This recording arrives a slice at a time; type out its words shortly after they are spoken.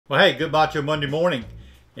Well, hey, good Macho Monday morning,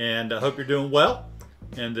 and I hope you're doing well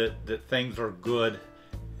and that things are good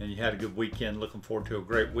and you had a good weekend. Looking forward to a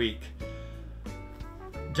great week.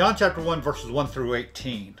 John chapter 1, verses 1 through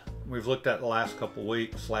 18. We've looked at the last couple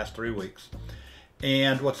weeks, last 3 weeks.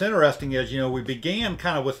 And what's interesting is, we began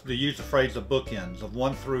kind of with the use of phrase of bookends of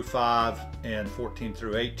 1 through 5 and 14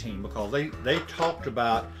 through 18, because they talked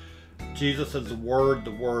about Jesus as the Word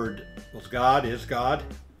was God, is God,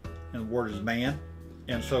 and the Word is man.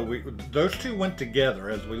 And so those two went together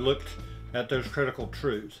as we looked at those critical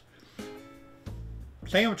truths.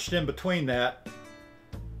 Sandwiched in between that,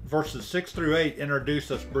 verses 6 through 8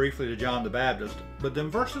 introduce us briefly to John the Baptist. But then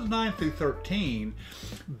verses 9 through 13,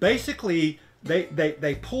 basically,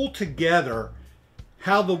 they pull together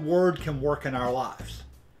how the Word can work in our lives.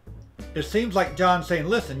 It seems like John's saying,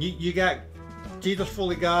 listen, you got Jesus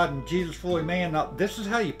fully God and Jesus fully man. Now, this is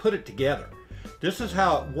how you put it together. This is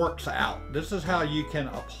how it works out. This is how you can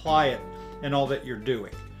apply it in all that you're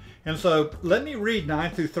doing. And so let me read 9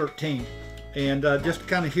 through 13 and just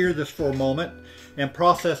kind of hear this for a moment and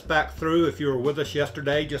process back through. If you were with us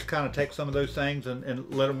yesterday, just kind of take some of those things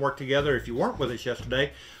and let them work together. If you weren't with us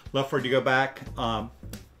yesterday, love for you to go back at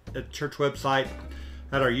the church website,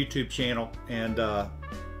 at our YouTube channel, and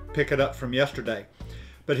pick it up from yesterday.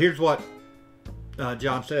 But here's what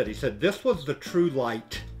John said. He said, "This was the true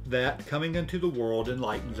light that, coming into the world,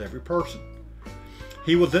 enlightens every person.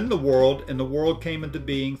 He was in the world, and the world came into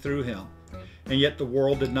being through him, and yet the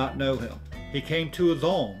world did not know him. He came to his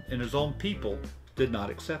own, and his own people did not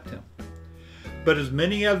accept him. But as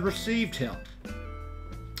many as received him,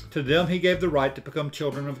 to them he gave the right to become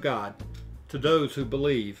children of God, to those who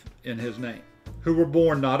believe in his name, who were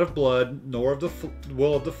born not of blood, nor of the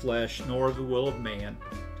will of the flesh, nor of the will of man,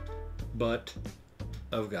 but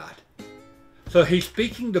of God." So he's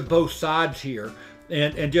speaking to both sides here,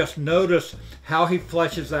 and just notice how he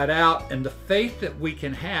fleshes that out, and the faith that we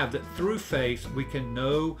can have, that through faith we can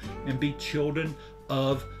know and be children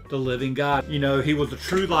of the living God. He was the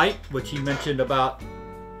true light, which he mentioned about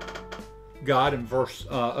God in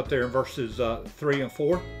up there in verses 3 and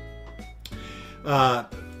 4.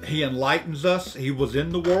 He enlightens us. He was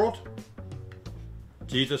in the world.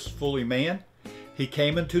 Jesus, fully man. He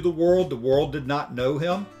came into the world did not know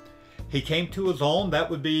him. He came to his own, that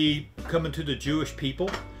would be coming to the Jewish people.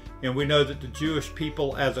 And we know that the Jewish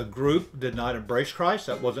people as a group did not embrace Christ.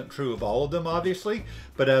 That wasn't true of all of them, obviously.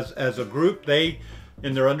 But as a group, in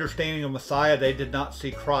their understanding of Messiah, they did not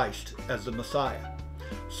see Christ as the Messiah.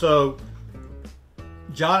 So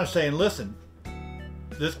John is saying, listen,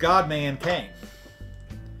 this God-man came.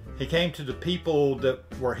 He came to the people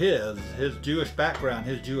that were his Jewish background,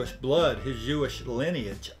 his Jewish blood, his Jewish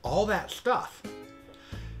lineage, all that stuff.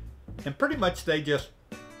 And pretty much they just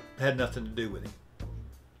had nothing to do with him.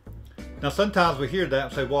 Now sometimes we hear that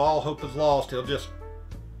and say, well, all hope is lost. He'll just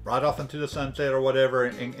ride off into the sunset or whatever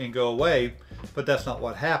and go away. But that's not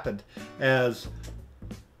what happened. As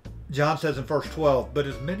John says in verse 12, but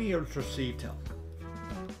as many as received him,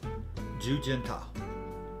 Jew, Gentile,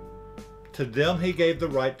 to them he gave the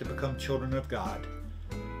right to become children of God.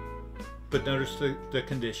 But notice the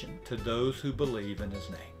condition, to those who believe in his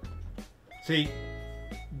name. See,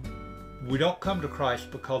 we don't come to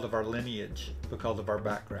Christ because of our lineage, because of our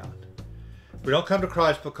background. We don't come to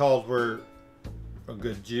Christ because we're a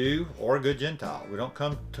good Jew or a good Gentile. We don't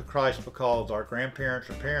come to Christ because our grandparents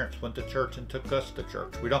or parents went to church and took us to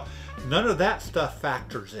church. None of that stuff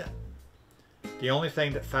factors in. The only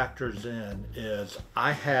thing that factors in is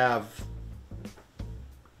I have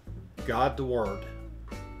God the Word,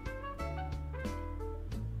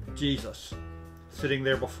 Jesus, sitting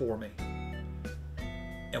there before me.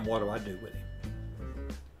 And what do I do with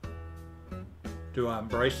him? Do I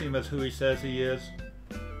embrace him as who he says he is,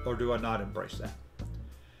 or do I not embrace that?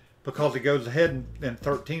 Because he goes ahead in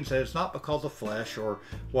 13 says it's not because of flesh or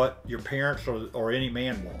what your parents or any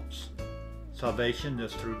man wants. Salvation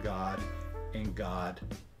is through God and God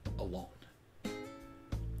alone.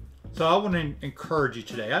 So I want to encourage you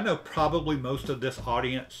today. I know probably most of this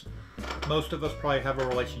audience, most of us probably have a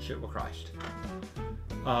relationship with Christ.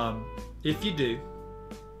 If you do,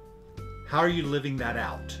 how are you living that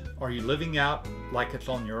out? Are you living out like it's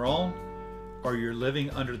on your own? Or you're living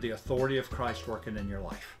under the authority of Christ working in your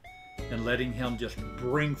life and letting him just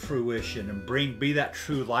bring fruition and be that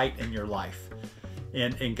true light in your life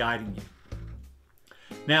and guiding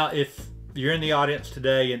you? Now, if you're in the audience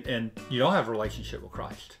today and you don't have a relationship with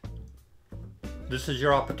Christ, this is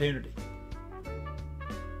your opportunity.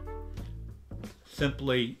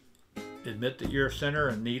 Simply admit that you're a sinner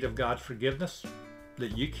in need of God's forgiveness,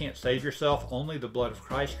 that you can't save yourself. Only the blood of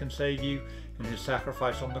Christ can save you and his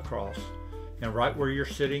sacrifice on the cross. And right where you're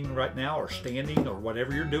sitting right now or standing or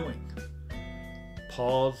whatever you're doing,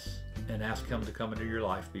 pause and ask Him to come into your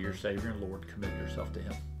life, be your Savior and Lord. Commit yourself to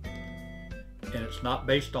Him. And it's not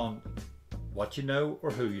based on what you know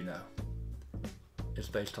or who you know. It's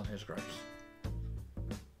based on His grace.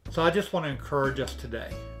 So I just want to encourage us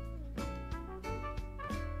today.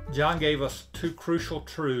 John gave us two crucial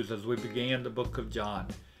truths as we began the book of John.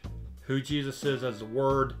 Who Jesus is as the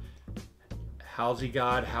Word, how's He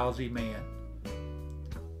God, how's He man.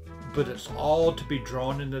 But it's all to be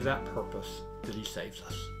drawn into that purpose that He saves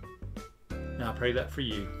us. And I pray that for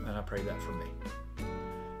you, and I pray that for me.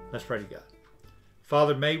 Let's pray to God.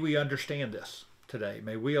 Father, may we understand this today.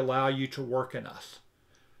 May we allow You to work in us.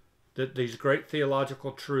 That these great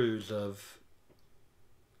theological truths of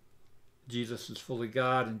Jesus is fully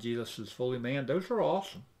God and Jesus is fully man, those are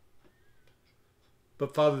awesome.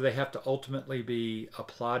 But Father, they have to ultimately be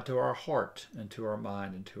applied to our heart and to our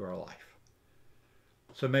mind and to our life.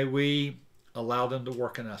 So may we allow them to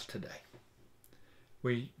work in us today.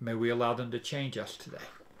 May we allow them to change us today.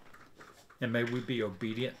 And may we be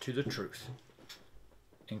obedient to the truth.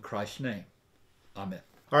 In Christ's name, amen.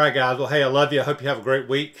 All right, guys. Well, hey, I love you. I hope you have a great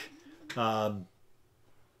week.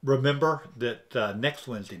 Remember that next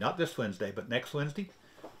Wednesday, not this Wednesday, but next Wednesday,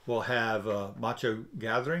 we'll have a Macho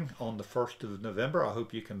gathering on the 1st of November. I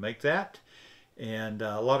hope you can make that. And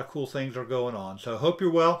a lot of cool things are going on. So I hope you're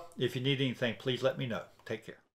well. If you need anything, please let me know. Take care.